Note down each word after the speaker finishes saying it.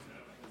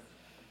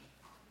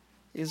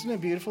Isn't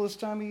it beautiful this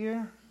time of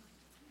year?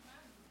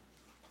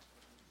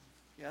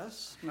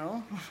 Yes?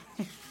 No?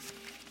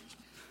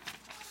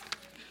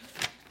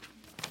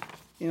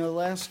 The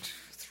last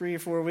 3 or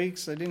 4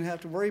 weeks, I didn't have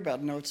to worry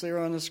about notes. They were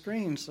on the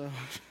screen, so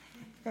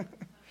we're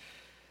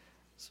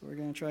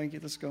going to try and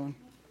get this going.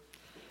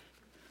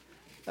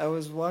 I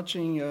was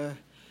watching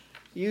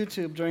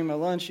YouTube during my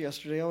lunch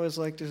yesterday. I always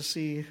like to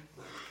see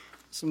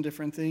some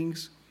different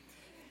things.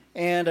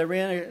 And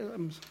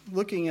I'm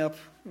looking up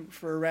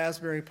for a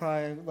Raspberry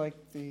Pi. I like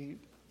to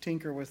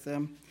tinker with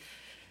them.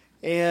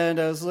 And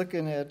I was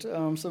looking at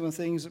some of the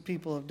things that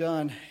people have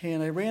done.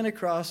 And I ran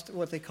across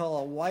what they call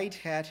a white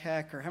hat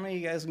hacker. How many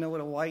of you guys know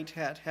what a white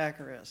hat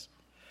hacker is?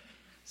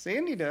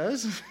 Sandy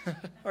does.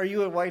 Are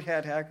you a white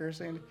hat hacker,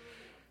 Sandy?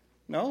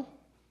 No?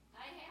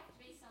 I have to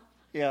be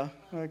sometimes.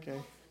 Yeah, okay.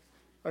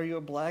 Are you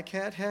a black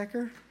hat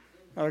hacker?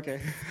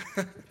 Okay.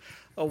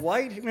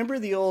 Remember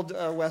the old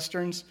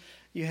Westerns?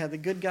 You had the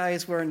good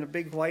guys wearing the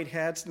big white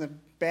hats and the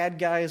bad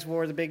guys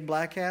wore the big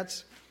black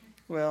hats.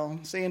 Well,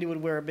 Sandy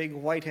would wear a big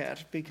white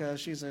hat because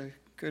she's a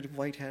good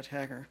white hat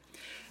hacker.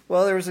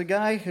 Well, there was a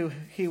guy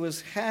he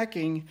was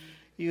hacking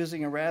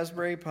using a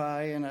Raspberry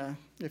Pi, and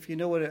if you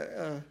know what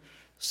a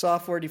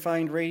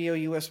software-defined radio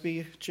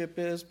USB chip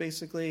is,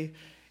 basically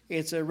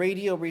it's a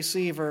radio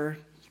receiver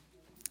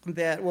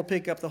that will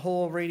pick up the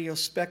whole radio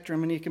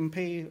spectrum, and you can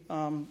pay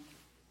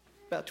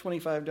about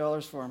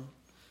 $25 for them.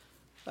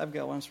 I've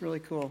got one. It's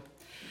really cool.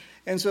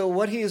 And so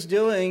what he is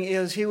doing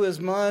is he was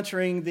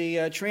monitoring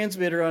the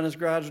transmitter on his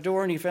garage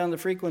door, and he found the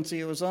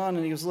frequency it was on,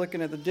 and he was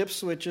looking at the dip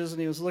switches,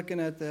 and he was looking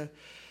at the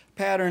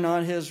pattern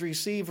on his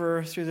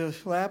receiver through the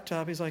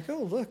laptop. He's like,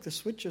 oh, look, the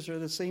switches are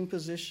the same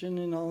position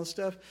and all this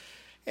stuff.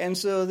 And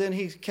so then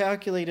he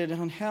calculated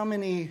on how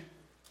many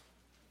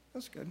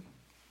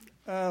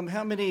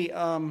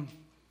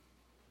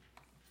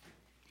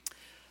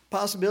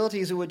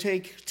possibilities it would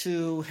take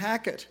to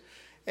hack it.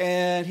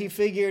 And he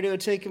figured it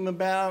would take him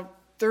about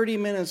 30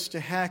 minutes to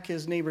hack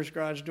his neighbor's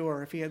garage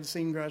door if he had the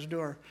same garage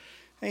door.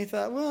 And he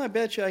thought, well, I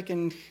bet you I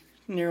can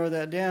narrow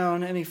that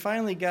down. And he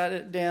finally got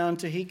it down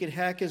to he could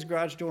hack his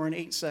garage door in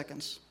 8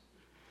 seconds.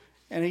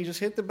 And he just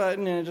hit the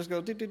button and it just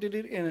goes,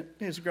 and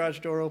his garage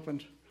door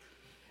opened.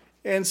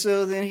 And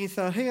so then he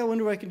thought, hey, I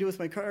wonder what I can do with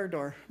my car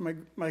door,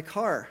 my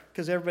car.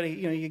 Because everybody,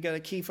 you got a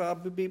key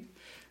fob, beep, beep,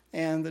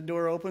 and the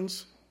door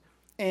opens.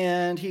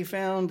 And he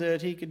found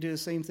that he could do the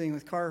same thing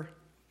with car.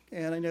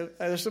 And I know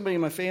there's somebody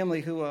in my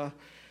family who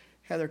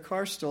had their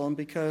car stolen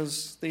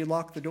because they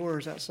locked the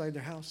doors outside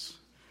their house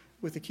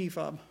with a key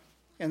fob.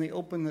 And they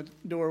opened the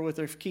door with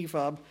their key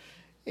fob.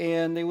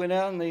 And they went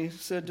out and they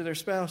said to their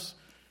spouse,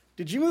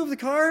 did you move the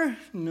car?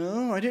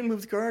 No, I didn't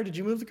move the car. Did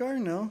you move the car?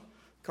 No,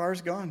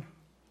 car's gone.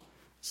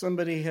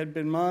 Somebody had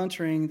been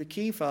monitoring the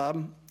key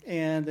fob,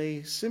 and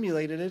they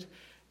simulated it,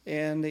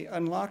 and they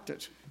unlocked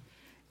it.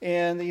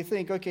 And you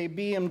think, okay,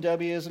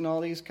 BMWs and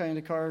all these kind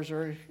of cars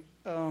are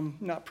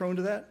not prone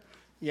to that?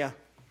 Yeah.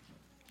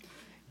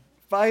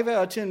 5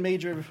 out of 10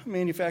 major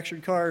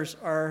manufactured cars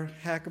are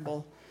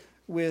hackable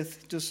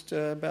with just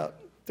about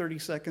 30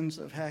 seconds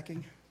of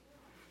hacking.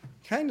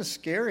 Kind of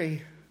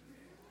scary.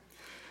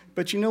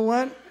 But you know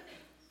what?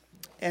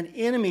 An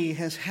enemy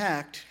has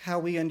hacked how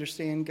we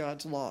understand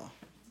God's law.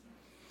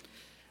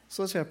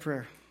 So let's have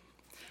prayer.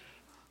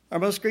 Our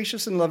most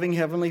gracious and loving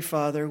Heavenly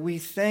Father, we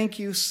thank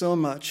you so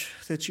much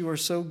that you are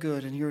so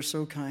good and you are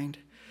so kind.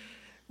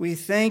 We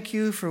thank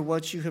you for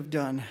what you have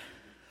done.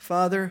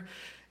 Father,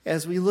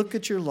 as we look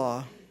at your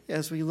law,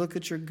 as we look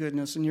at your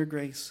goodness and your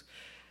grace,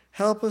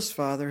 help us,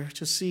 Father,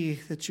 to see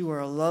that you are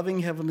a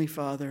loving Heavenly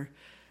Father,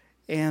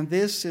 and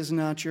this is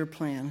not your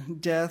plan.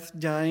 Death,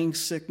 dying,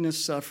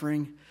 sickness,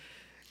 suffering.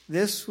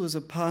 This was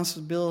a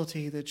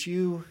possibility that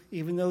you,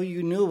 even though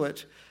you knew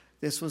it,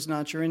 this was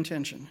not your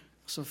intention.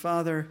 So,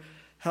 Father,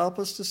 help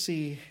us to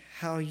see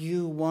how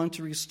you want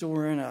to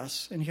restore in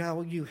us and how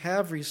you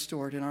have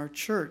restored in our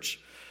church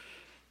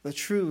the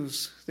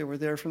truths that were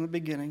there from the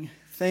beginning.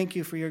 Thank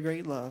you for your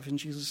great love. In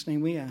Jesus'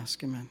 name we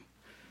ask, amen.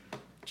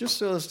 Just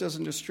so this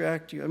doesn't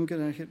distract you, I'm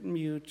going to hit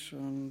mute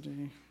on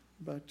the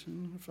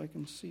button, if I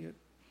can see it.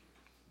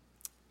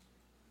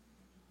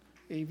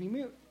 AV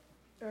mute.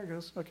 There it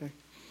goes. Okay,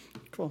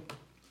 cool.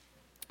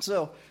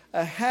 So,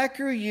 a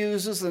hacker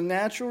uses the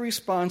natural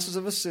responses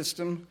of a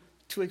system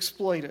to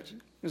exploit it.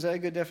 Is that a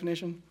good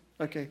definition?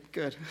 Okay,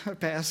 good. I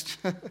passed.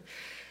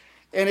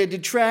 And it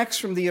detracts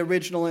from the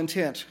original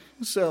intent.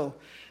 So,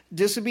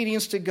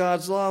 disobedience to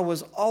God's law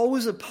was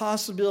always a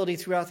possibility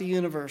throughout the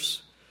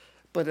universe,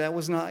 but that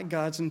was not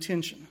God's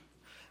intention.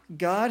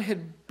 God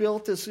had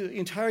built this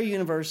entire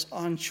universe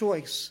on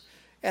choice,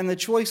 and the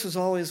choice was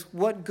always,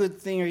 what good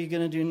thing are you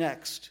going to do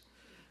next?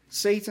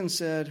 Satan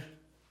said,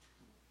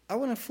 I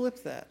want to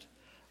flip that.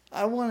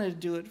 I want to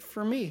do it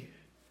for me.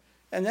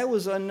 And that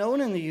was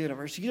unknown in the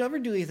universe. You never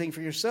do anything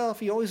for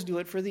yourself. You always do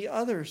it for the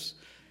others.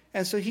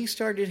 And so he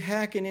started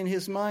hacking in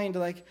his mind,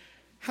 like,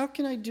 how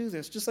can I do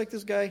this? Just like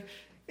this guy,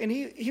 And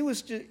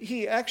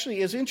he actually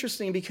is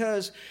interesting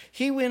because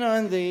he went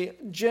on the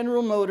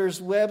General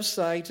Motors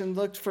website and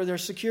looked for their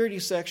security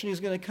section. He's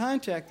going to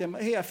contact them.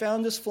 Hey, I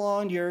found this flaw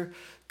in your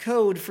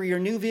code for your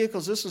new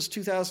vehicles. This was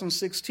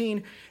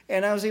 2016,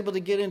 and I was able to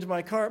get into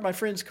my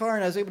friend's car,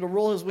 and I was able to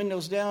roll his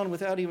windows down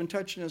without even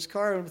touching his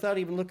car and without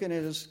even looking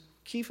at his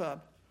key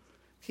fob.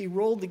 He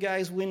rolled the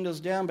guy's windows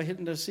down by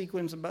hitting the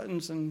sequence of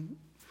buttons, and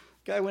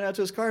the guy went out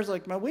to his car. He's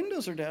like, my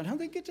windows are down. How'd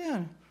they get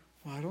down?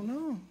 Well, I don't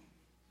know.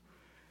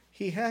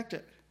 He hacked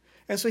it.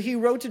 And so he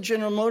wrote to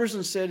General Motors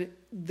and said,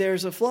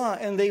 there's a flaw,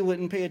 and they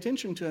wouldn't pay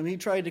attention to him. He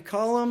tried to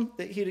call them,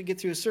 that he'd get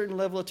through a certain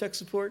level of tech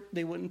support.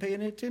 They wouldn't pay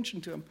any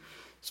attention to him.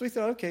 So he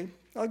thought, okay,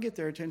 I'll get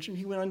their attention.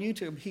 He went on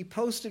YouTube. He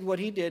posted what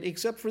he did,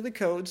 except for the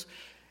codes,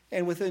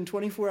 and within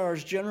 24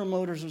 hours, General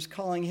Motors was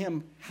calling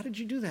him. How did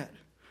you do that?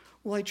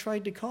 Well, I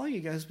tried to call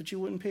you guys, but you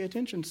wouldn't pay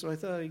attention, so I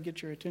thought I'd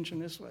get your attention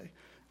this way.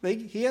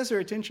 He has their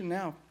attention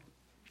now.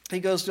 He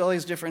goes to all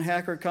these different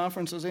hacker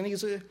conferences, and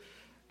he's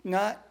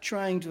not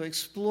trying to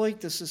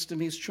exploit the system.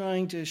 He's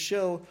trying to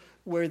show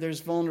where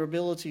there's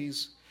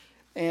vulnerabilities.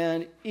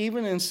 And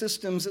even in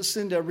systems that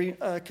send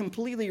a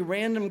completely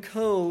random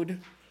code,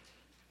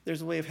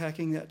 there's a way of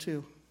hacking that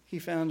too. He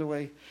found a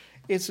way.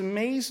 It's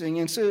amazing.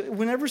 And so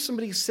whenever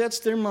somebody sets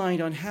their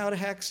mind on how to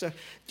hack stuff,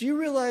 do you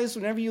realize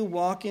whenever you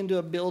walk into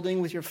a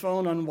building with your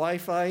phone on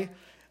Wi-Fi,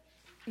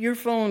 your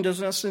phone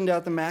does not send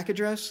out the MAC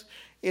address,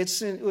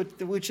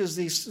 which is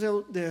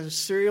the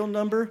serial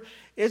number.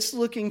 It's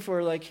looking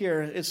for, like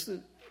here,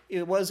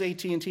 it was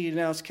AT&T,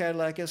 now it's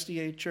Cadillac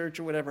SDA Church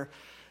or whatever.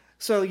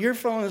 So your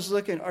phone is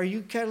looking, are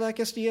you Cadillac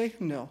SDA?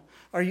 No.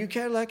 Are you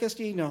Cadillac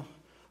SDA? No.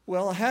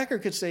 Well, a hacker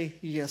could say,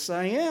 yes,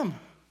 I am.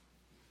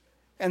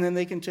 And then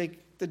they can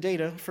take the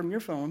data from your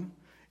phone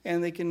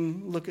and they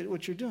can look at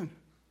what you're doing.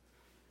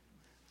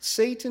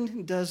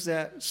 Satan does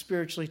that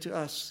spiritually to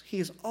us. He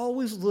is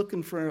always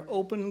looking for an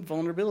open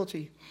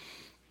vulnerability.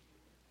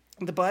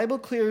 The Bible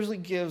clearly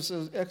gives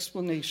an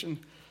explanation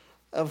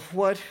of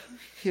what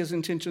his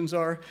intentions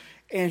are,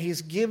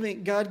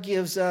 and God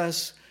gives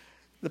us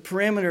the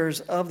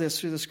parameters of this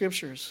through the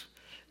Scriptures.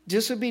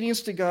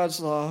 Disobedience to God's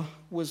law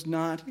was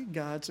not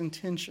God's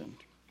intention.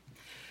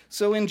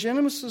 So in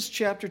Genesis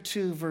chapter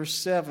 2, verse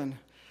 7,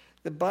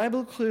 the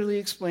Bible clearly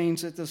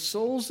explains that the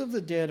souls of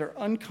the dead are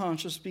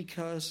unconscious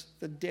because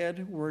the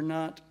dead were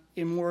not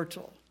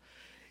immortal.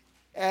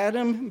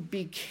 Adam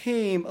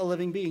became a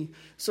living being.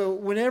 So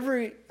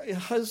whenever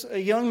a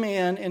young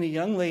man and a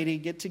young lady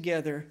get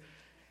together,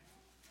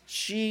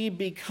 she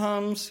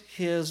becomes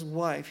his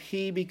wife.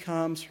 He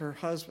becomes her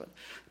husband.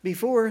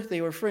 Before, they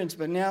were friends,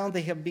 but now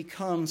they have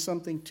become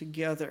something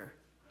together.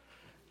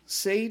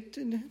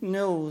 Satan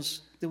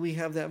knows that we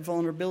have that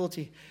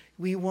vulnerability.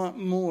 We want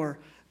more.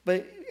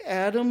 But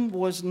Adam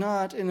was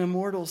not an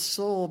immortal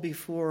soul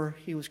before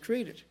he was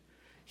created.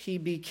 He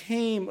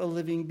became a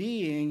living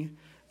being.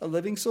 A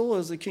living soul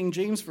is the King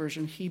James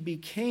Version. He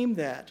became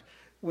that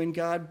when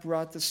God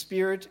brought the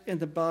spirit and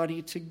the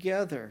body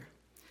together.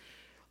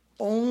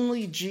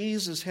 Only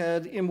Jesus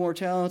had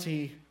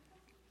immortality,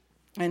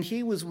 and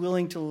he was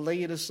willing to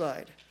lay it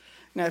aside.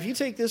 Now, if you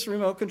take this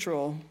remote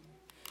control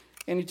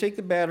and you take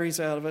the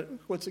batteries out of it,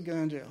 what's it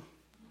going to do?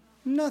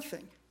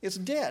 Nothing. It's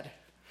dead.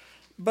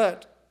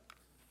 But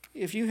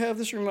if you have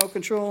this remote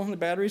control and the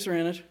batteries are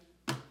in it,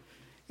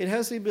 it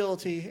has the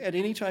ability, at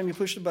any time you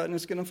push the button,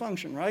 it's going to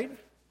function, right?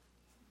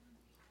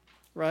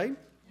 Right?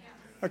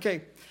 Yeah.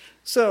 Okay.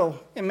 So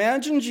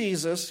imagine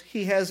Jesus.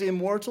 He has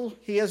immortality,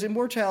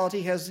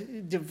 he has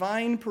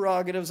divine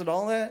prerogatives and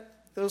all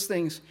those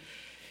things.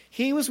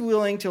 He was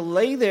willing to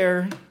lay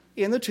there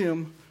in the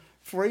tomb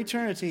for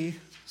eternity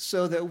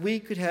so that we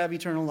could have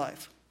eternal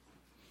life.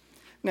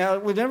 Now,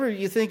 whenever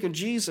you think of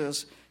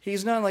Jesus,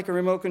 he's not like a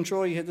remote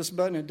control. You hit this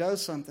button, it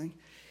does something.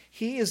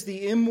 He is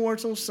the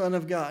immortal Son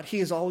of God. He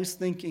is always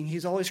thinking.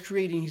 He's always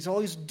creating. He's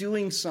always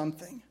doing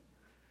something.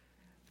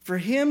 For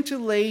him to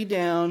lay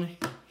down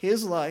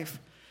his life,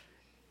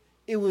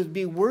 it would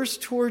be worse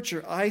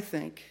torture, I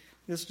think.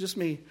 This is just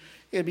me.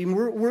 It would be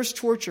worse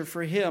torture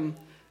for him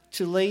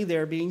to lay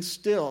there being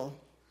still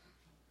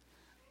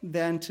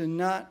than to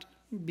not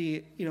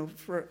be,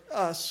 for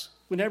us.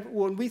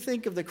 When we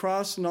think of the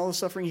cross and all the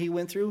suffering he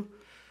went through,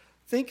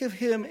 think of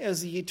him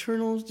as the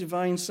eternal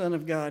divine Son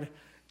of God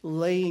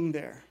laying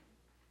there.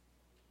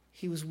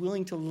 He was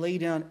willing to lay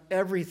down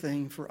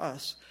everything for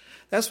us.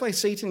 That's why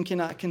Satan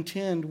cannot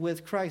contend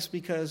with Christ,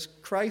 because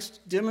Christ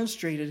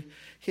demonstrated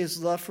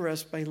his love for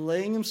us by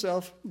laying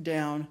himself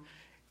down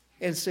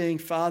and saying,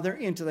 Father,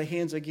 into thy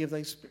hands I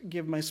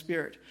give my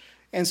spirit.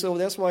 And so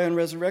that's why on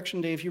Resurrection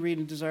Day, if you read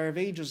in Desire of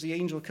Ages, the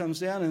angel comes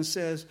down and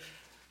says,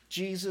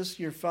 Jesus,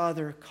 your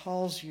Father,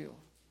 calls you.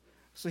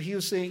 So he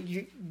was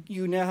saying,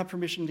 you now have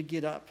permission to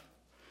get up.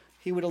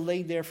 He would have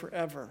laid there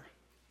forever,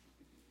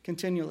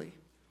 continually,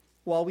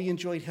 while we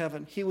enjoyed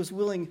heaven. He was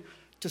willing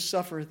to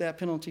suffer that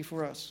penalty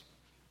for us.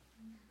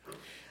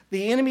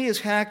 The enemy has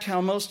hacked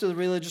how most of the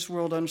religious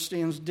world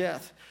understands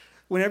death.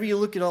 Whenever you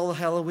look at all the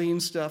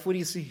Halloween stuff, what do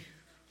you see?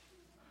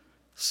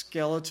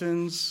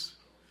 Skeletons,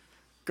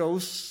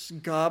 ghosts,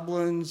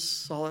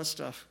 goblins, all that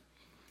stuff.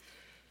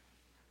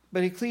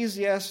 But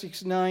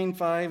Ecclesiastes 9,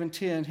 5, and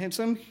 10, and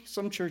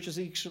some churches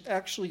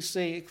actually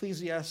say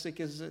Ecclesiastes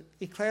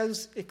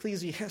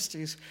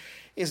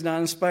is not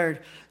inspired.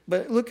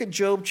 But look at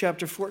Job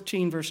chapter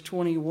 14, verse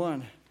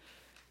 21.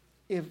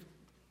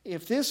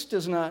 If this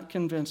does not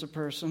convince a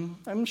person,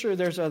 I'm sure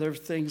there's other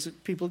things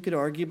that people could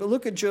argue, but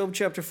look at Job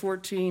chapter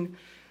 14,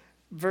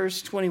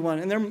 verse 21.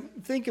 And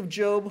think of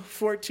Job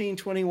 14,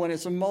 21.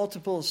 It's a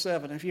multiple of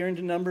 7. If you're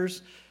into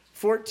numbers,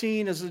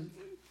 14 is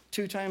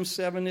 2 times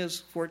 7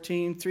 is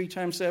 14. 3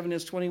 times 7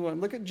 is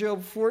 21. Look at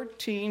Job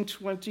 14,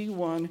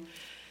 21.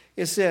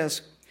 It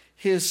says,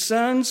 his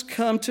sons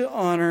come to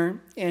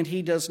honor, and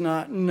he does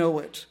not know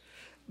it.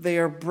 They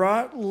are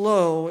brought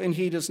low, and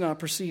he does not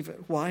perceive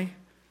it. Why?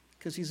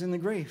 Because he's in the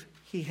grave.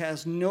 He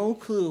has no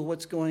clue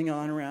what's going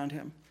on around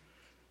him.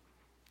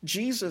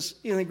 Jesus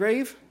in the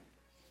grave,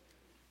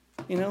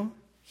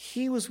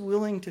 he was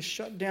willing to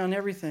shut down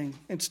everything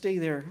and stay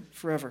there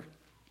forever.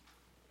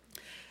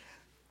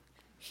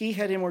 He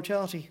had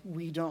immortality.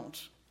 We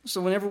don't. So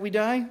whenever we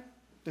die,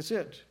 that's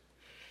it.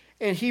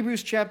 And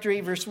Hebrews chapter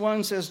 8, verse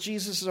 1 says,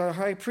 Jesus is our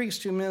high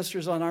priest who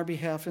ministers on our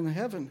behalf in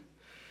heaven.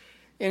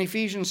 And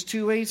Ephesians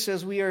 2:8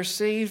 says, we are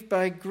saved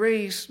by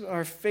grace.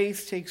 Our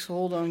faith takes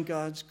hold on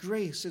God's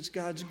grace. It's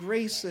God's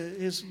grace,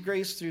 his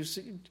grace through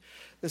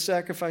the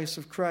sacrifice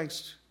of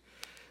Christ.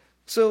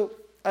 So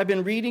I've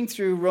been reading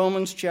through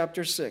Romans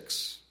chapter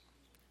 6.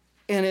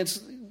 And it's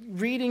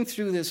reading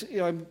through this,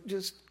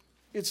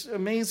 it's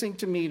amazing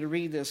to me to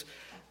read this.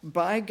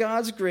 By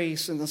God's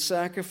grace and the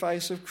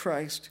sacrifice of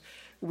Christ,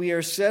 we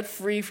are set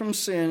free from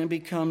sin and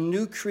become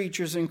new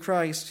creatures in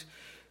Christ,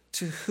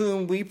 to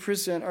whom we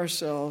present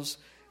ourselves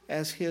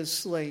as his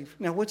slave.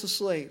 Now, what's a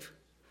slave?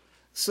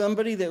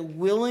 Somebody that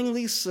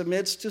willingly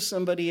submits to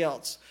somebody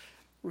else.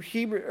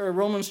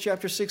 Romans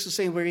chapter 6 is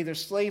saying we're either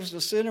slaves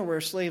to sin or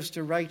we're slaves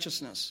to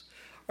righteousness.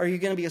 Are you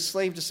going to be a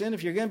slave to sin?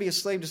 If you're going to be a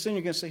slave to sin,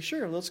 you're going to say,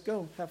 sure, let's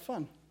go, have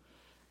fun.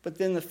 But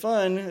then the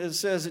fun, it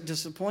says it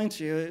disappoints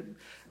you.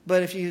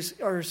 But if you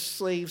are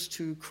slaves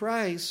to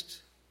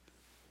Christ,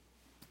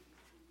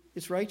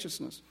 it's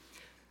righteousness.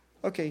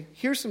 Okay,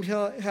 here's some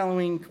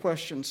Halloween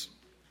questions.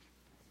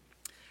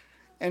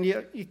 And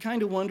you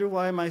kind of wonder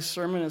why my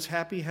sermon is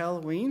Happy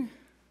Halloween?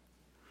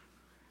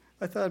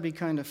 I thought it'd be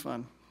kind of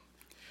fun.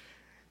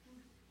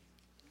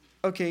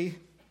 Okay,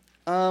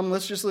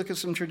 let's just look at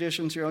some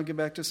traditions here. I'll get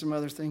back to some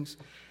other things.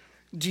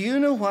 Do you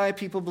know why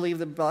people believe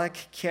that black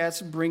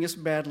cats bring us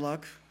bad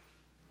luck?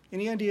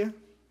 Any idea?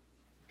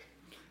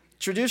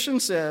 Tradition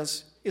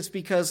says it's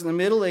because in the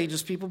Middle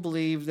Ages, people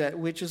believed that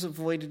witches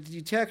avoided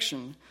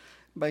detection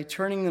by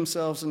turning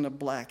themselves into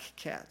black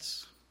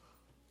cats.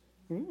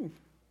 Ooh.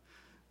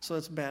 So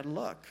it's bad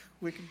luck,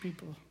 wicked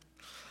people.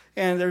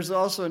 And there's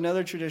also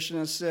another tradition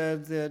that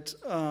said that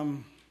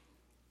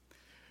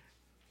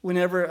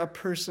whenever a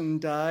person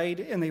died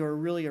and they were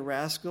really a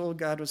rascal,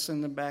 God would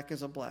send them back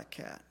as a black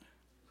cat.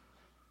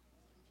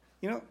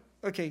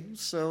 Okay,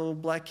 so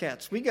black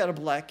cats. We got a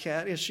black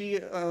cat. Is she...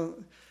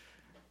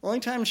 only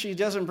time she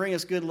doesn't bring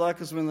us good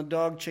luck is when the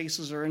dog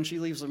chases her and she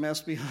leaves a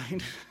mess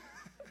behind.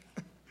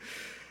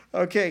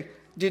 Okay,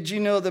 did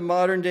you know that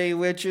modern-day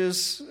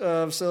witches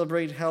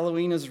celebrate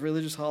Halloween as a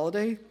religious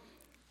holiday?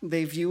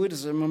 They view it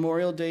as a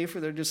memorial day for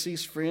their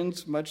deceased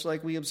friends, much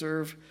like we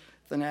observe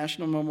the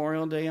National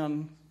Memorial Day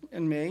in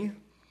May.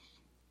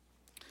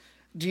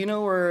 Do you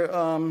know where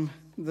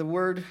the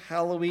word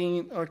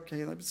Halloween...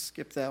 Okay, let's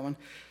skip that one,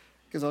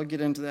 because I'll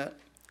get into that.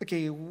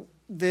 Okay,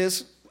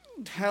 this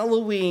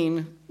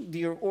Halloween,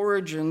 the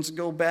origins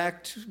go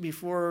back to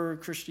before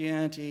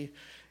Christianity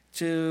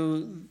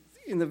to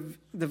in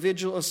the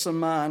Vigil of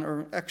Samhain,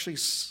 or actually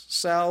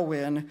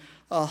Samhain,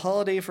 a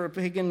holiday for a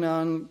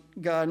pagan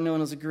god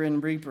known as the Grim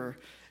Reaper.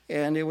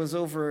 And it was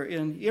over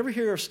in... You ever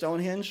hear of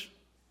Stonehenge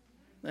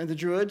and the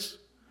Druids?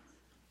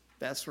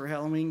 That's where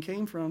Halloween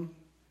came from.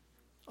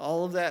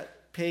 All of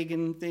that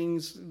pagan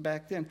things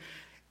back then.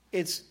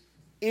 It's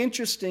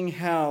interesting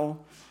how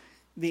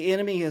the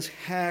enemy has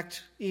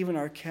hacked even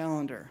our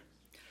calendar.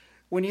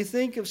 When you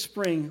think of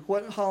spring,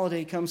 what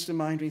holiday comes to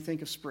mind when you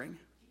think of spring?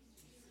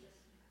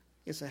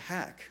 It's a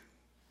hack.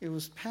 It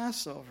was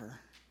Passover.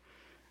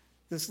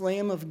 This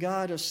Lamb of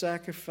God is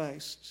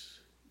sacrificed.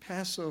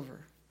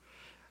 Passover.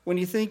 When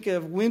you think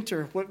of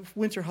winter, what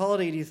winter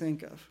holiday do you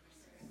think of?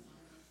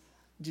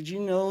 Did you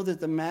know that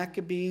the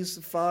Maccabees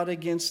fought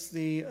against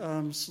the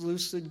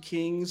Seleucid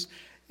kings,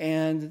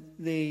 and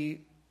they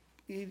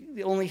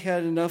only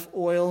had enough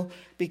oil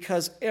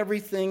because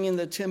everything in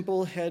the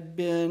temple had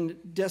been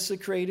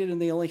desecrated,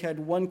 and they only had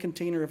one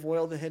container of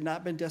oil that had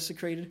not been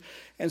desecrated,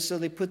 and so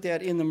they put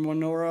that in the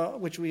menorah,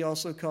 which we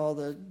also call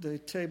the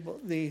table,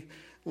 the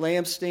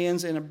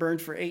lampstands, and it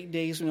burned for 8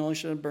 days and it only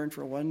should have burned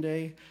for 1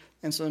 day.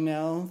 And so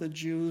now the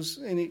Jews,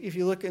 and if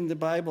you look in the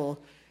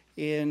Bible,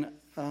 in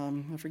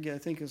I forget, I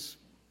think it's,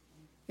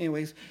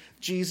 anyways,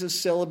 Jesus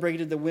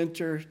celebrated the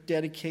winter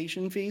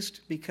dedication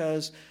feast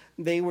because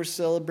they were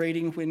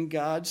celebrating when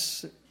God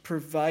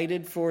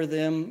provided for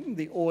them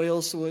the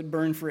oil so it would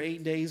burn for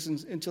 8 days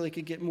until they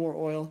could get more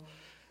oil.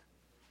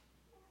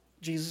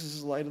 Jesus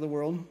is the light of the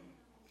world.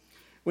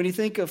 When you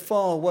think of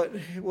fall,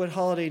 what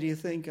holiday do you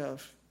think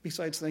of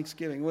besides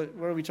Thanksgiving? What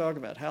are we talking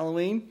about?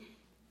 Halloween?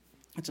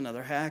 It's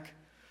another hack,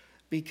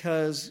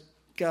 because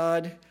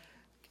God,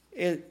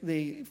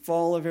 the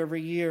fall of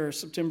every year,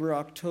 September,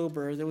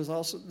 October, there was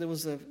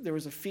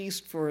a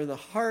feast for the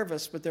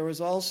harvest, but there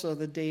was also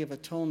the Day of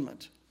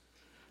Atonement,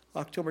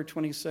 October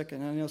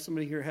 22nd. I know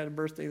somebody here had a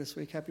birthday this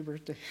week. Happy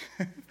birthday!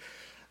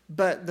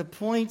 But the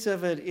point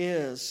of it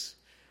is,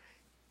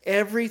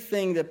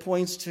 everything that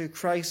points to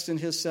Christ and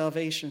his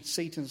salvation,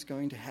 Satan's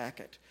going to hack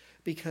it,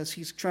 because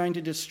he's trying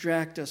to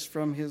distract us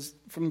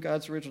from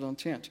God's original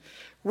intent.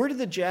 Where did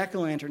the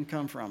jack-o'-lantern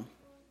come from?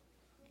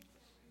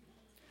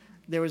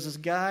 There was this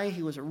guy,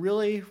 he was a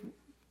really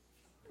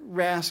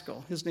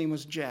rascal. His name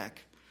was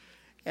Jack.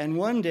 And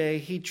one day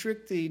he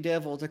tricked the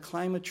devil to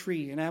climb a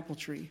tree, an apple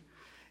tree.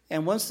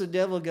 And once the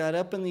devil got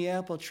up in the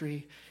apple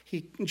tree,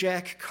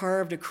 Jack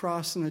carved a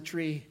cross in the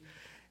tree.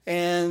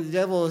 And the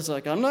devil was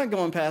like, I'm not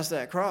going past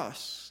that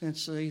cross. And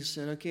so he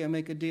said, okay, I'll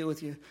make a deal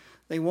with you.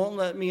 They won't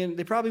let me in.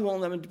 They probably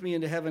won't let me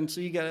into heaven,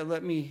 so you got to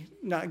let me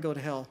not go to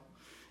hell.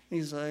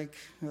 He's like,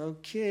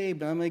 okay,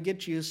 but I'm going to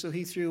get you. So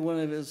he threw one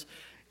of his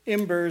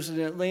embers, and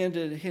it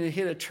landed,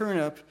 hit a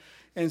turnip.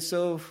 And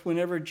so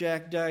whenever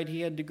Jack died,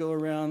 he had to go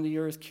around the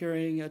earth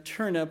carrying a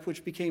turnip,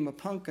 which became a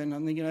pumpkin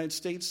on the United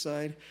States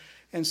side.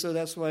 And so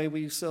that's why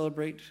we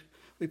celebrate.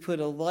 We put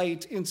a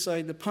light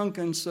inside the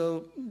pumpkin,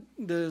 so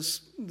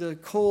the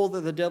coal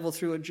that the devil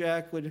threw at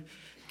Jack would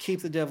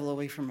keep the devil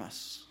away from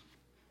us.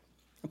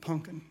 A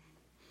pumpkin.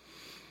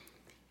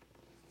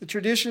 The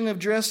tradition of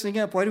dressing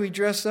up. Why do we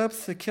dress up?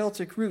 The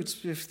Celtic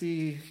roots. If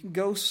the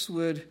ghosts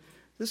would...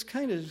 This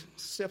kind of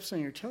steps on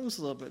your toes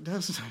a little bit,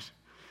 doesn't it?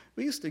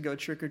 We used to go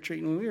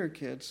trick-or-treating when we were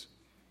kids.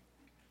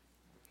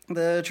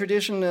 The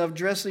tradition of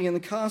dressing in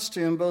the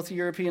costume, both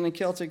European and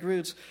Celtic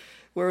roots,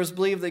 where it was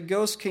believed that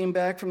ghosts came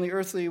back from the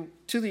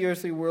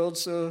earthly world,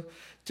 so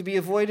to be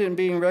avoided and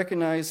being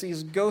recognized,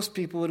 these ghost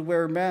people would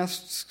wear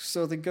masks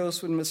so the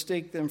ghosts would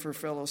mistake them for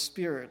fellow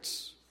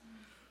spirits.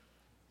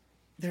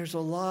 There's a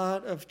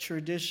lot of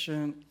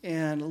tradition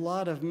and a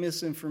lot of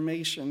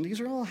misinformation. These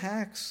are all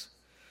hacks.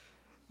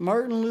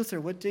 Martin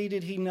Luther, what day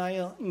did he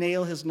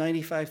nail his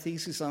 95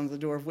 Theses on the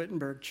door of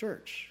Wittenberg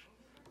Church?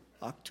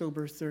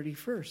 October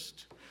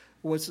 31st.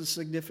 What's the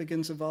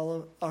significance of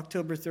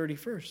October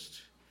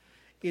 31st?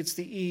 It's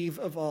the eve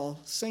of All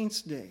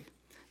Saints' Day.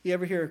 You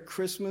ever hear of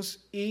Christmas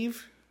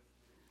Eve?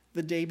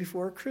 The day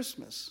before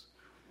Christmas.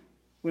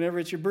 Whenever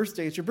it's your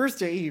birthday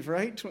eve,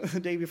 right? The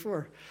day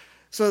before.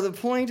 So the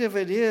point of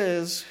it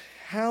is,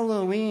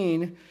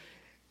 Halloween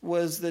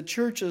was the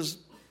church's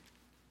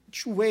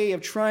way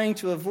of trying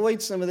to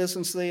avoid some of this,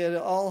 and so they had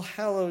All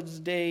Hallows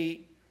Day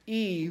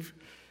Eve,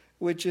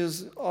 which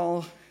is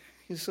so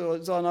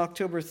it's on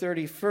October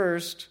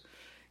 31st,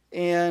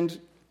 and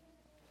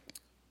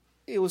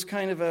it was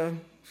kind of a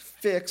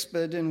fix, but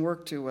it didn't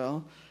work too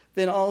well.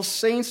 Then All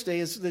Saints' Day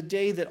is the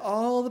day that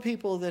all the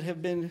people that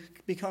have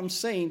become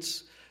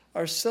saints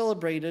are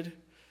celebrated,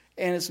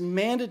 and it's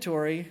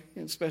mandatory,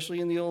 especially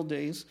in the old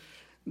days,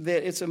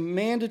 that it's a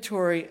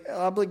mandatory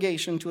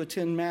obligation to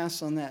attend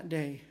Mass on that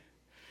day.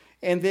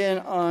 And then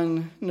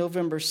on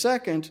November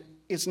 2nd,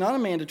 it's not a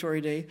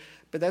mandatory day,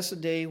 but that's the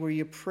day where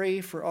you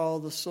pray for all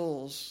the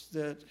souls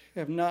that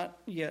have not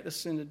yet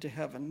ascended to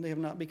heaven. They have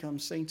not become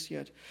saints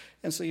yet.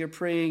 And so you're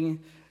praying.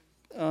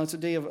 It's a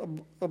day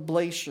of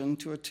oblation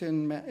to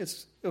attend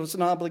Mass. It's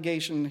an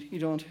obligation. You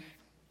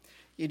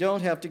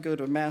don't have to go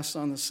to Mass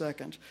on the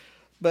 2nd,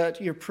 but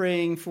you're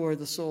praying for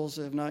the souls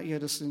that have not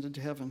yet ascended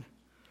to heaven.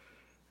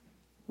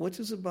 What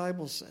does the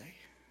Bible say?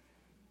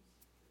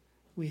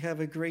 We have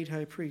a great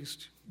high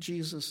priest,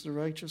 Jesus, the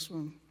righteous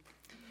one.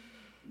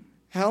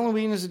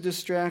 Halloween is a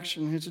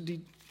distraction.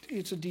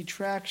 It's a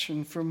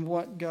detraction from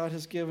what God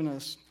has given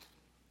us.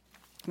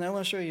 Now I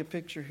want to show you a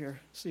picture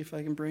here. See if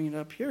I can bring it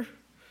up here.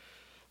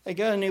 I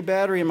got a new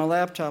battery in my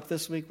laptop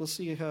this week. We'll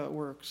see how it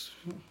works.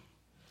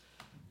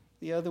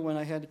 The other one,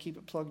 I had to keep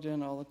it plugged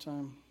in all the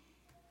time.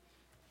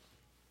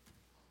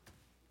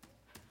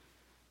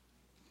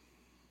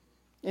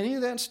 Any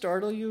of that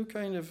startle you?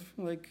 Kind of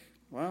like,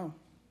 wow.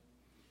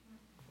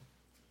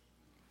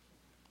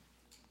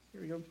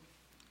 Here we go.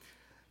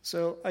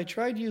 So I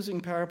tried using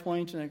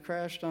PowerPoint and it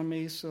crashed on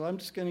me, so I'm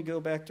just going to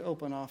go back to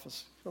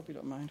OpenOffice. Hope you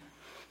don't mind.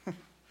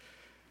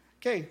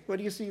 Okay, what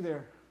do you see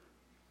there?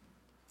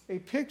 A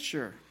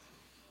picture.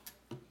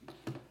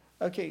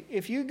 Okay,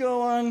 if you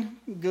go on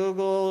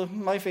Google,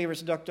 my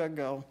favorite's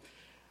DuckDuckGo,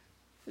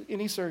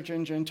 any search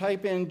engine,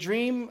 type in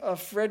Dream of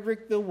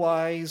Frederick the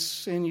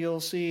Wise, and you'll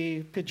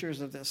see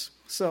pictures of this.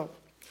 So,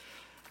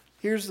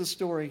 here's the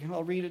story.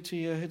 I'll read it to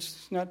you.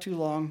 It's not too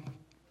long,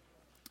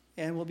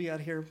 and we'll be out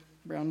here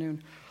around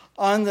noon.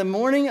 On the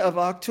morning of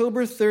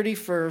October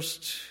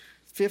 31st,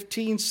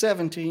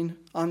 1517,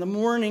 on the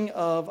morning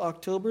of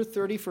October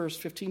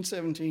 31st,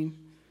 1517,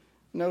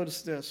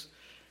 notice this.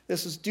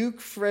 This is Duke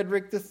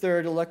Frederick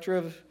III, Elector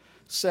of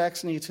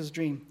Saxony. It's his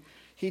dream.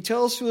 He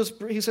says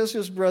to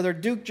his brother,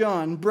 Duke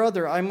John,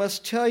 brother, I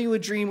must tell you a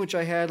dream which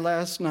I had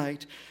last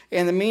night,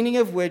 and the meaning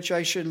of which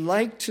I should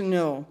like to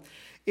know.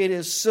 It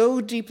is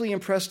so deeply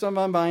impressed on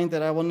my mind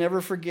that I will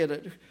never forget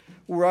it.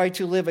 Were I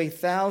to live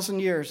 1,000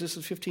 years, this is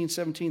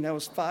 1517, that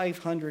was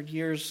 500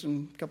 years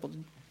and a couple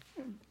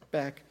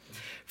back.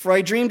 For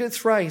I dreamed it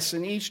thrice,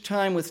 and each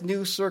time with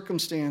new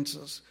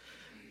circumstances.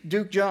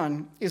 Duke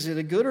John, is it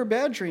a good or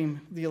bad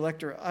dream? The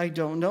Elector, I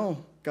don't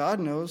know. God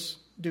knows.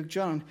 Duke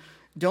John,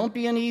 don't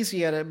be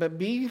uneasy at it, but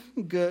be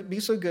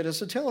so good as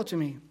to tell it to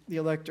me. The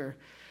Elector,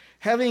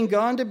 having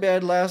gone to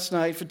bed last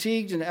night,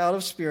 fatigued and out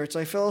of spirits,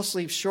 I fell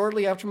asleep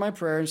shortly after my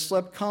prayer and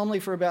slept calmly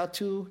for about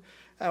 2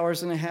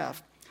 hours and a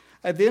half.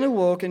 I then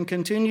awoke and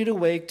continued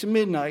awake to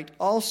midnight,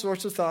 all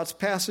sorts of thoughts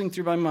passing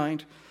through my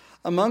mind.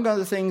 Among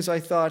other things, I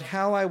thought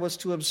how I was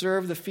to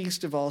observe the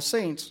Feast of All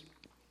Saints.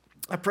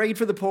 I prayed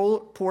for the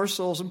poor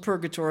souls in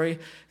purgatory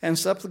and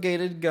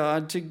supplicated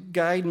God to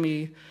guide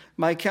me,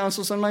 my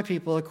counsels, and my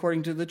people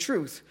according to the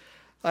truth.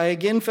 I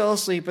again fell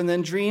asleep and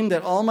then dreamed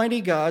that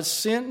Almighty God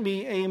sent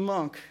me a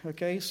monk.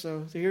 Okay,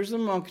 so here's the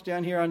monk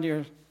down here on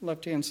your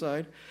left-hand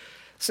side.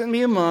 Sent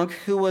me a monk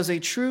who was a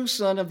true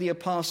son of the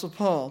Apostle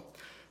Paul.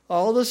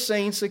 All the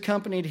saints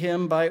accompanied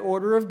him by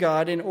order of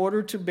God in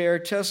order to bear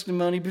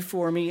testimony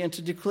before me and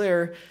to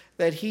declare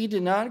that he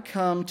did not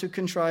come to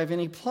contrive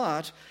any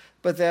plot,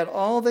 but that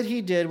all that he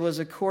did was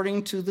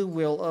according to the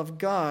will of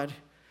God.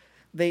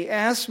 They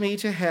asked me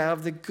to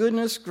have the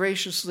goodness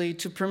graciously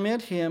to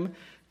permit him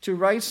to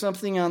write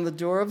something on the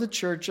door of the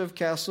church of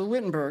Castle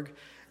Wittenberg.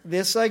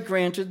 This I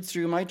granted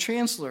through my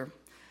chancellor.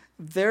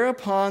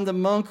 Thereupon the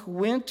monk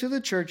went to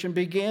the church and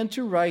began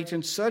to write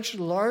in such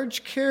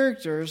large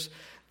characters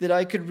that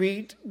I could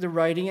read the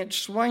writing at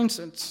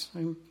Schweinstein's.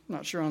 I'm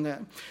not sure on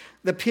that.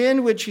 The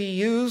pen which he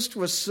used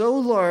was so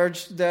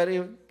large that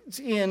its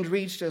end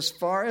reached as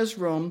far as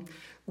Rome,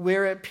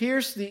 where it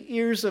pierced the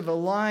ears of a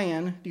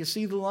lion. Do you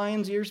see the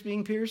lion's ears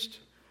being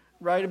pierced?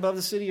 Right above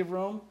the city of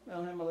Rome. I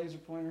don't have my laser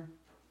pointer.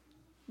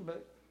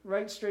 But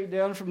right straight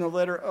down from the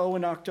letter O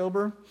in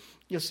October,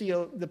 you'll see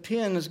the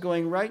pen is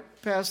going right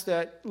past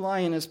that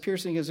lion, is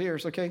piercing his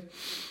ears, okay?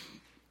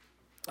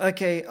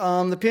 Okay,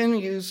 the pen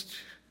used...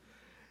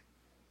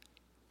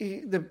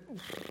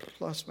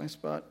 lost my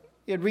spot.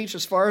 It reached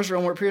as far as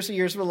Rome, where it pierced the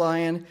ears of a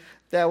lion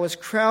that was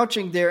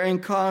crouching there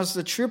and caused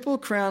the triple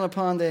crown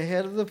upon the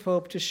head of the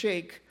Pope to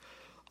shake.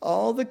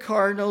 All the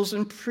cardinals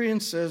and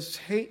princes,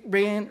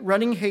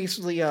 running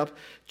hastily up,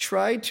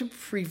 tried to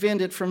prevent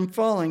it from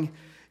falling.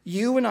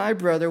 You and I,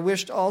 brother,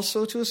 wished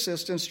also to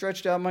assist and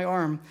stretched out my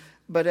arm.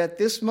 But at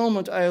this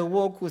moment I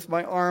awoke with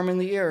my arm in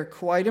the air,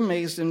 quite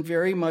amazed and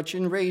very much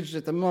enraged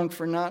at the monk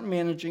for not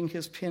managing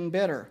his pen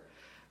better.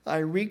 I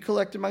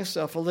recollected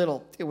myself a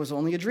little. It was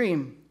only a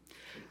dream.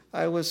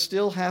 I was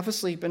still half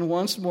asleep and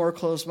once more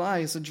closed my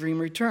eyes. The dream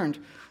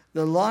returned.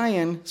 The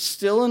lion,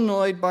 still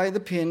annoyed by the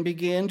pen,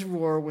 began to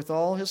roar with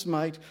all his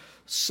might,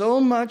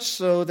 so much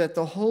so that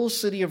the whole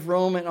city of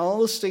Rome and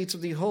all the states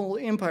of the whole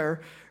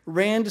empire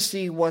ran to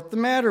see what the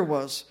matter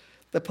was.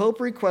 The Pope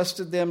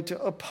requested them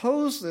to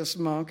oppose this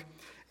monk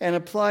and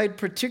applied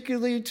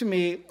particularly to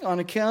me on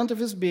account of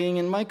his being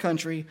in my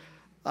country.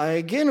 I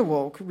again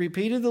awoke,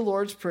 repeated the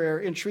Lord's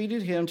Prayer,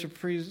 entreated him to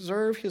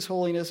preserve his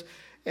holiness,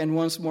 and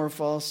once more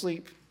fall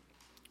asleep.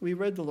 We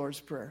read the Lord's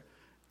Prayer.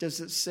 Does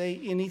it say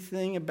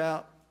anything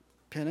about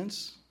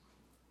penance,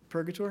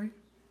 purgatory?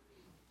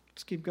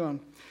 Let's keep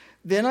going.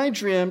 Then I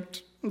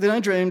dreamed,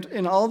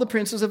 and all the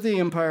princes of the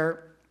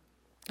empire,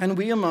 and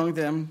we among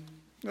them.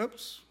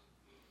 Oops,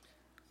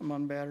 I'm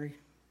on battery.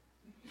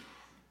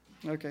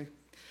 Okay.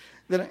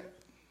 Then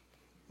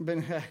I've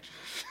been hacked.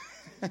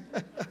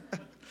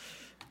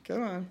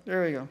 Come on,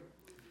 there we go.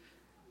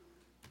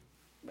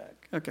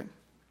 Back. Okay.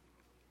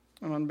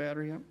 I'm on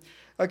battery. Yeah.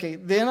 Okay,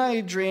 then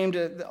I dreamed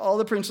that all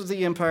the princes of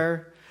the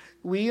empire,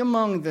 we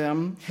among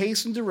them,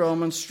 hastened to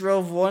Rome and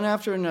strove one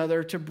after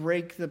another to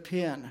break the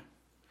pen.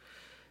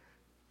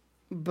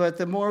 But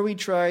the more we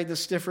tried, the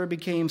stiffer it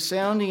became,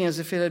 sounding as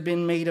if it had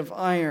been made of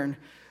iron.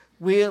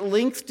 We at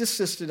length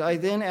desisted. I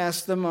then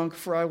asked the monk,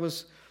 for I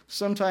was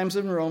sometimes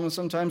in Rome and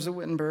sometimes at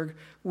Wittenberg,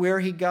 where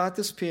he got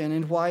this pen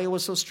and why it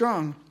was so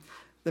strong.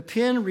 The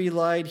pen,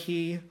 replied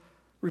he,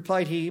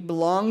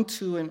 belonged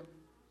to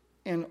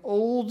an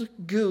old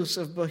goose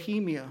of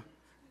Bohemia.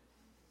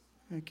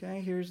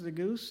 Okay, here's the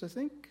goose, I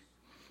think.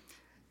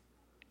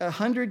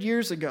 100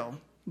 years ago,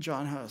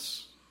 John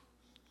Huss.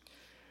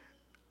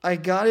 I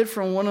got it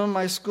from one of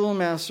my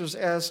schoolmasters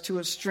as to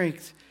its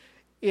strength.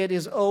 It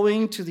is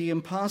owing to the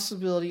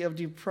impossibility of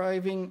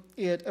depriving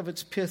it of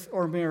its pith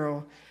or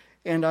marrow,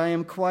 and I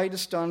am quite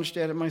astonished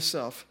at it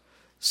myself.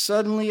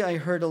 Suddenly I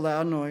heard a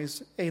loud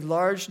noise. A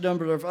large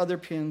number of other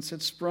pins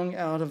had sprung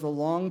out of the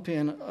long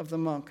pen of the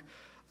monk.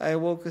 I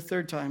awoke a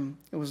third time.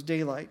 It was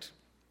daylight.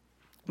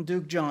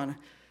 Duke John,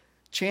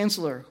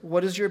 Chancellor,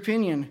 what is your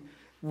opinion?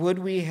 Would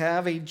we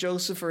have a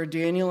Joseph or a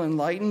Daniel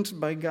enlightened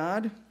by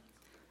God?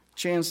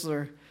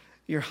 Chancellor,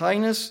 Your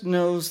Highness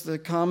knows the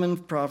common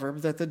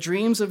proverb that the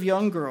dreams of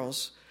young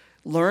girls,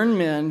 learned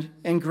men,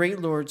 and great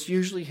lords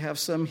usually have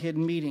some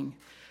hidden meaning.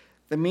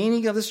 The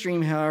meaning of this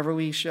dream, however,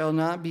 we shall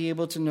not be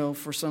able to know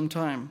for some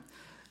time,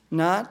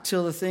 not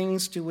till the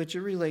things to which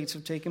it relates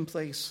have taken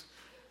place.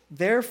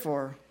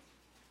 Therefore,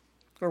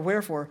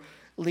 Wherefore,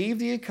 leave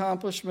the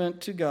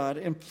accomplishment to God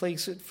and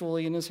place it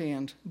fully in his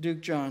hand.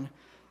 Duke John,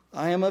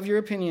 I am of your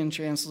opinion,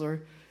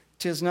 Chancellor.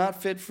 'Tis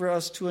not fit for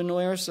us to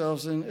annoy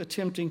ourselves in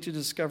attempting to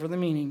discover the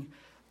meaning.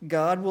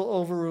 God will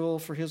overrule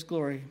for his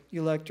glory.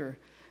 Elector,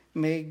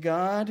 may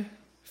our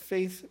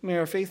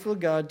faithful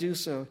God do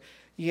so.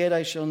 Yet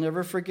I shall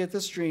never forget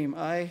this dream.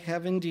 I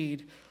have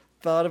indeed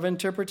thought of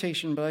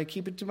interpretation, but I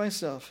keep it to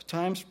myself.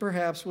 Times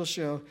perhaps will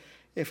show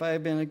if I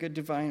have been a good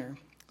diviner.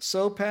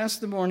 So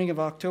passed the morning of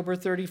October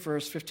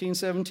 31st,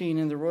 1517,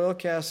 in the royal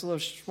castle of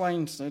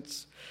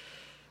Schweinstitz.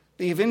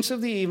 The events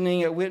of the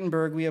evening at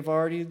Wittenberg we have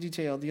already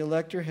detailed. The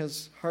elector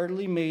has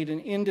hardly made an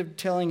end of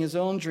telling his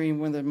own dream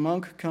when the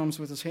monk comes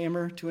with his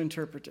hammer to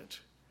interpret it.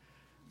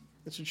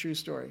 It's a true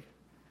story.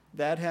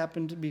 That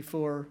happened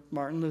before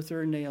Martin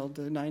Luther nailed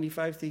the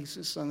 95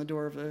 Theses on the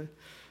door of the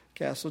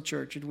castle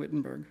church at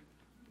Wittenberg.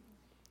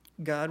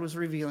 God was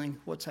revealing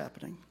what's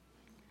happening.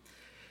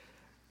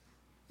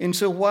 And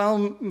so while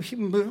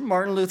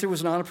Martin Luther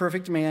was not a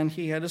perfect man,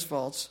 he had his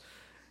faults.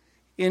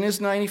 In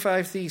his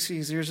 95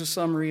 Theses, here's a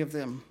summary of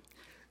them.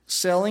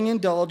 Selling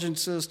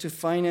indulgences to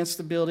finance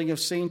the building of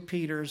St.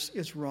 Peter's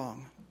is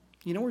wrong.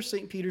 You know where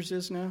St. Peter's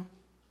is now?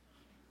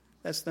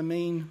 That's the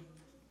main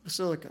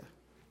basilica.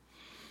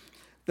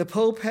 The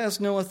Pope has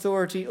no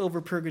authority over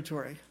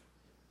purgatory.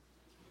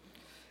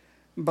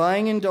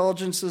 Buying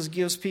indulgences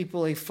gives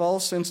people a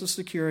false sense of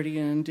security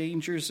and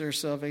endangers their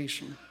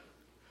salvation.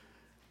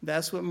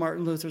 That's what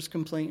Martin Luther's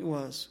complaint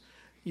was.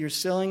 You're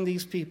selling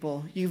these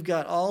people. You've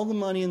got all the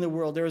money in the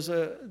world. There's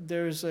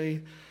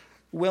a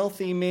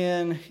wealthy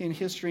man in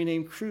history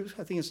named Cruz.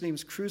 I think his name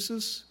is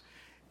Crucis.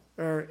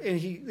 And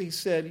he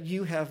said,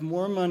 you have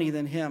more money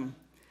than him,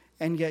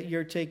 and yet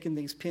you're taking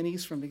these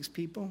pennies from these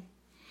people.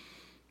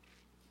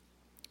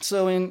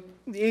 So in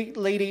the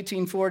late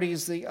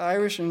 1840s, the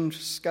Irish and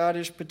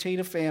Scottish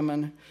potato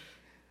famine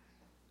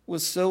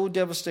was so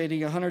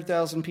devastating,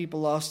 100,000 people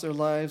lost their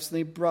lives.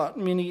 They brought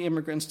many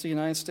immigrants to the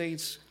United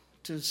States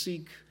to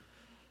seek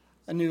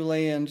a new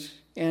land.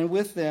 And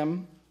with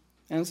them,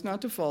 and it's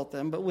not to fault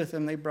them, but with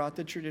them, they brought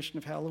the tradition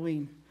of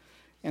Halloween.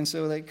 And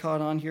so they caught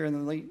on here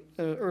in the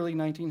early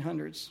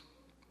 1900s.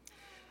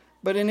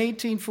 But in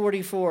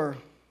 1844,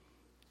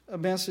 a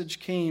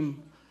message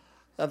came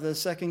of the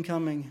second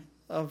coming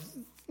of,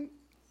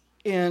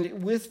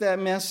 and with that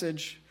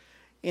message,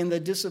 in the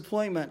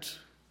disappointment,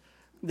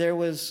 there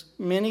was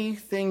many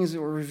things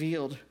that were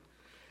revealed.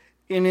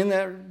 And in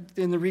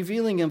the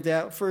revealing of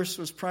that, first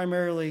was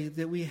primarily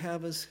that we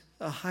have as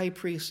a high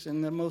priest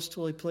in the most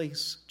holy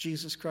place,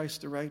 Jesus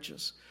Christ the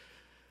righteous.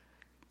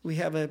 We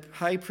have a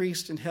high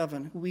priest in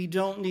heaven. We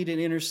don't need an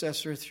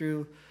intercessor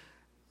through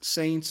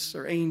saints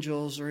or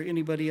angels or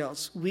anybody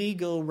else. We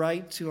go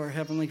right to our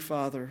Heavenly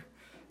Father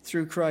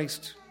through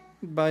Christ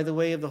by the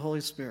way of the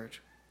Holy Spirit.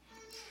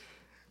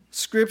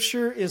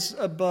 Scripture is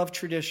above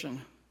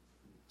tradition.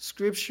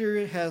 Scripture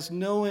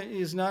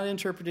is not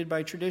interpreted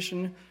by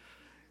tradition,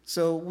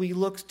 so we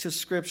look to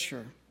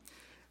Scripture.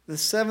 The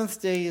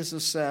seventh day is the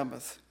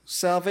Sabbath.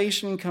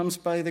 Salvation comes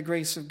by the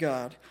grace of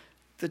God.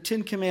 The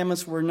 10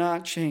 Commandments were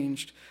not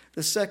changed.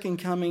 The second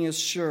coming is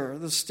sure.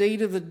 The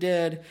state of the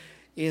dead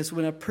is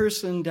when a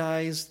person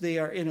dies, they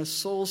are in a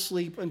soul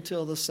sleep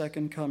until the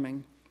second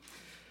coming.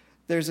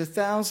 There's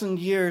 1,000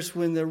 years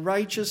when the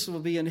righteous will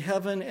be in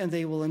heaven and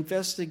they will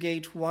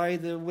investigate why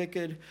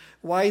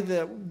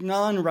the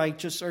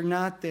non-righteous are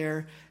not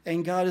there,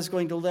 and God is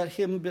going to let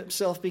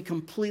himself be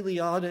completely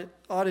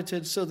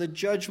audited, so the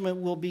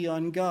judgment will be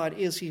on God.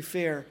 Is he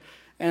fair?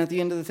 And at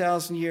the end of the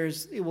 1,000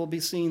 years, it will be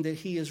seen that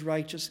he is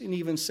righteous, and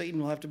even Satan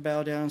will have to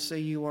bow down and say,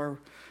 you are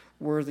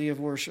worthy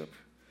of worship.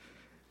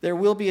 There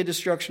will be a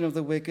destruction of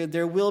the wicked,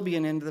 there will be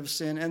an end of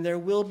sin, and there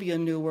will be a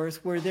new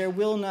earth where there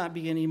will not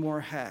be any more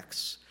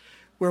hacks,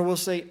 where we'll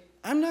say,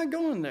 I'm not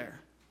going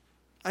there.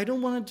 I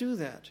don't want to do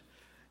that.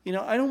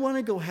 I don't want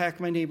to go hack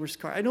my neighbor's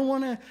car. I don't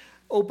want to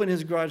open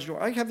his garage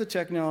door. I have the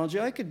technology.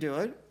 I could do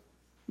it,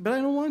 but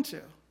I don't want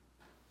to.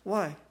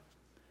 Why?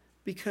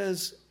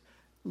 Because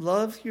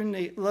love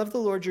the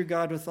Lord your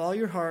God with all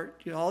your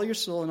heart, all your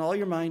soul, and all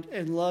your mind,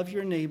 and love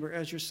your neighbor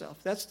as yourself.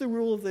 That's the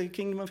rule of the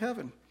kingdom of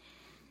heaven.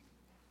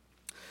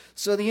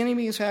 So the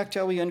enemy is hacked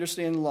how we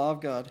understand the law of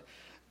God.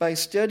 By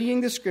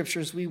studying the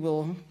Scriptures, we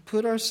will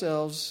put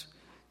ourselves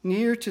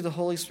near to the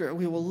Holy Spirit.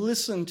 We will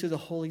listen to the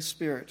Holy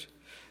Spirit.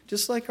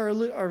 Just like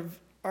our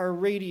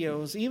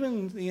radios,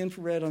 even the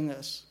infrared on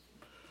this.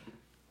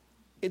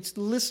 It's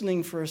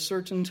listening for a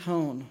certain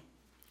tone.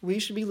 We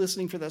should be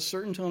listening for that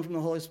certain tone from the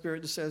Holy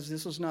Spirit that says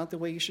this is not the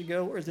way you should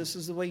go, or this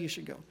is the way you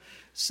should go.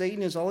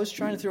 Satan is always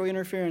trying to throw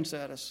interference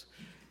at us.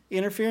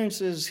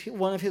 Interference is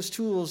one of his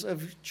tools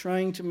of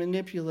trying to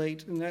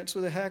manipulate, and that's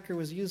what the hacker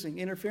was using,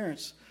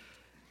 interference.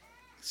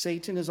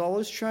 Satan is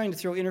always trying to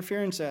throw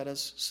interference at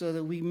us so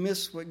that we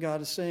miss what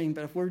God is saying.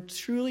 But if we're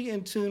truly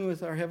in tune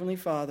with our Heavenly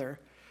Father,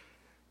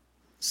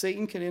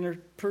 Satan can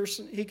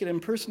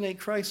impersonate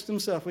Christ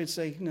himself. We'd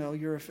say, no,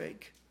 you're a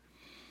fake.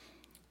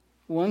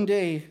 One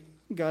day,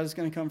 God is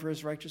going to come for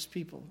his righteous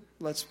people.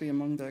 Let's be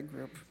among that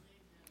group.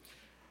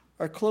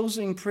 Our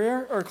closing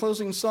prayer, our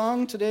closing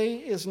song today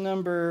is what's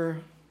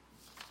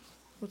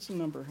the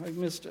number? I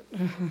missed it.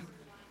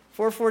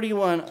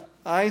 441,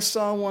 I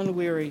Saw One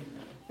Weary.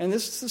 And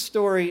this is the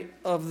story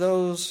of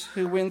those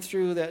who went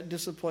through that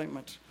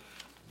disappointment.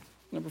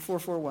 Number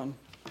 441.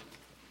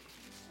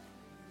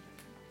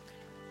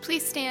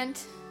 Please stand.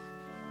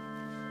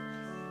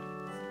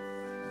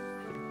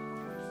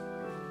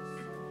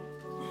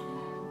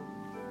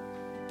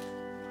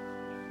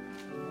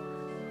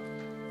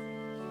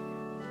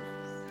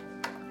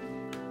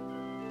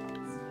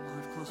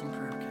 Closing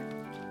prayer, okay.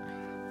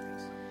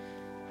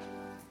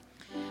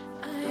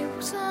 I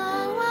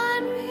saw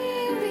one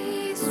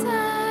weary,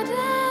 sad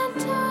and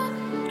tall,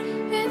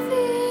 with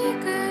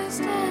eager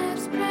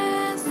steps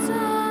pressed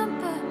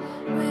on, but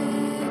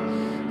where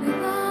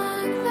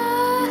along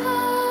the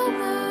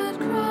hallowed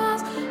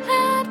cross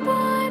had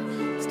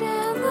borne,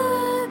 still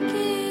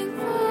looking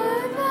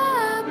for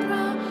the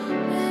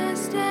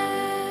promised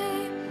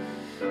day.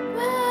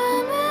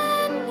 Well,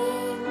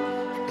 many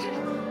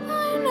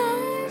our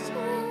eyes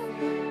were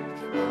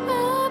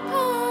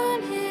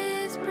upon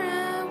his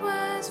brow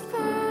was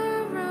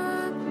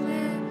furrowed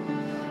there.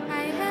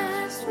 I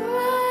asked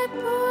what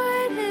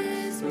brought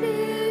his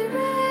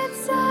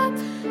spirits up.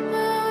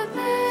 Oh,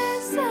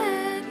 there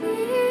said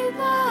he,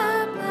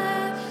 the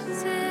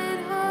blessed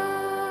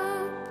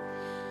hope.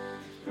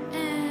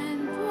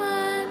 And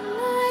one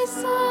I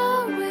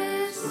saw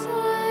with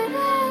sword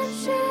and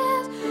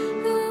shield,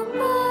 who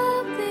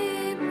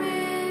boldly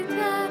braved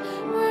the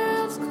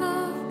world's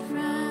cold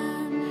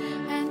frown,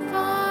 and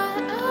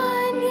fought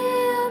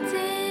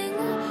unyielding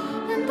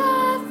on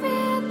the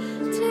field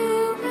to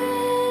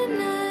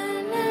win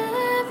an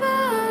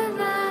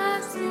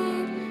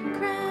everlasting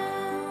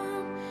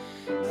crown.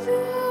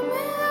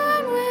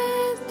 Human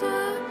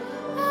wisdom,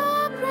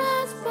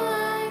 oppressed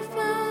by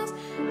foes,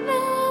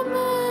 no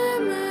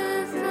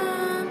murmur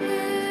from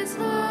his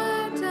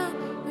heart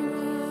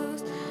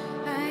arose.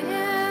 I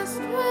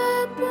asked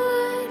what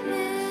brought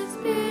his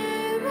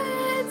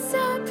spirits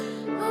up.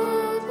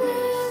 Oh,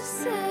 this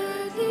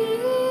said he,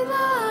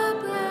 the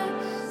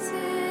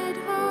blessed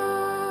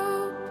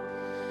hope.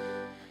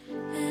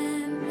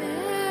 And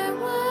there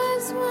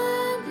was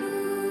one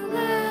who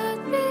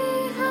left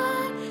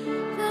behind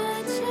the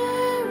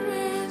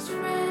cherished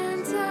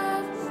friends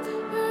of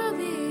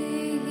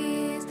early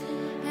years,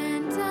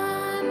 and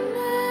on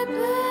her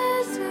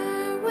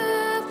pleasure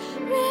wealth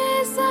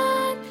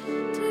resigned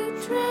to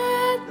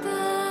tread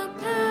the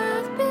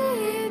path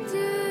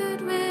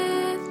bedewed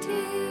with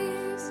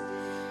tears.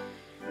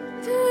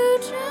 Through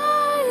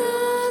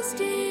trials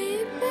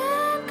deep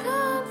and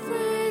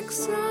conflicts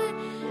sore,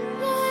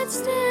 yet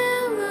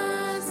still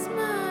a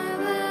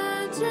smile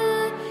of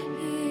joy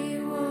he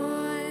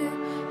wore.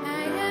 I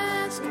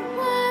asked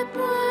what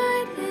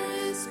brought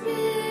his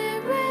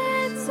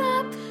spirits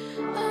up.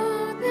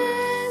 Oh,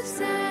 there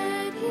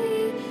said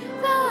he,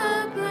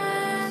 the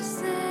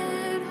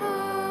blessed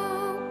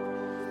hope.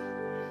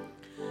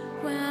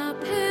 Well,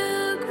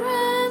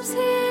 pilgrims,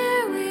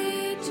 here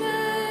we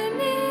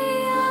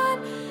journey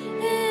on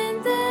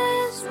in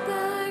this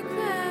dark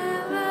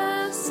vale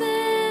of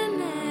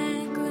sin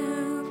and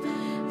gloom,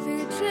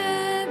 through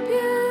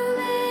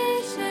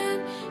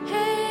tribulation,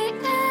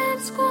 hate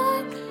and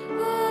scorn,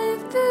 or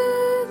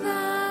through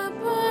the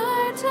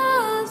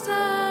portals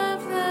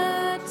of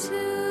the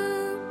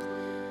tomb,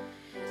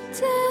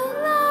 till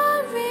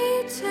our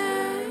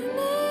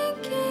returning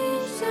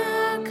King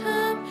shall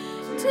come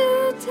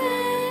to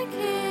take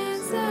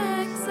his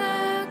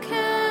exiled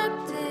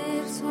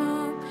captives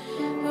home.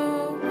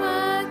 Oh,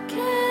 what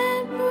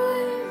can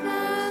buoy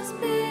the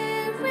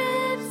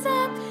spirits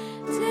up?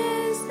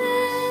 'Tis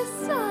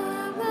this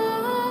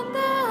alone,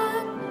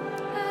 the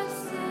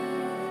blessed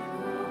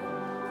hope.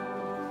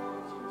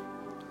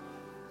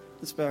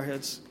 Let's bow our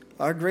heads.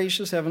 Our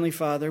gracious Heavenly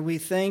Father, we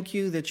thank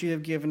you that you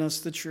have given us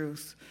the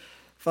truth.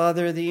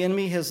 Father, the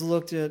enemy has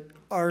looked at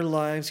our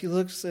lives. He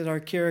looks at our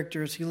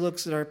characters. He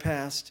looks at our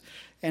past,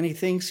 and he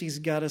thinks he's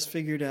got us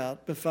figured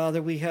out. But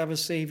Father, we have a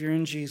Savior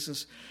in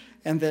Jesus,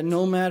 and that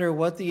no matter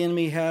what the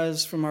enemy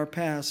has from our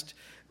past,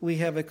 we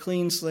have a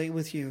clean slate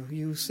with you.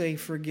 You say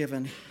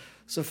forgiven.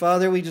 So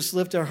Father, we just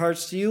lift our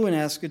hearts to you and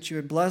ask that you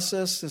would bless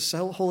us this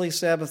holy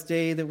Sabbath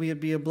day, that we would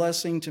be a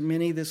blessing to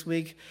many this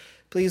week.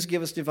 Please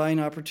give us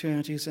divine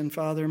opportunities. And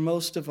Father,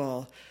 most of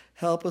all,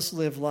 help us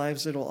live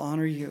lives that will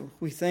honor you.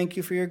 We thank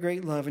you for your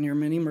great love and your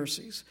many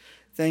mercies.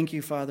 Thank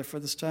you, Father, for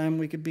this time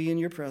we could be in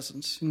your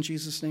presence. In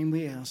Jesus' name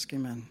we ask,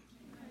 amen.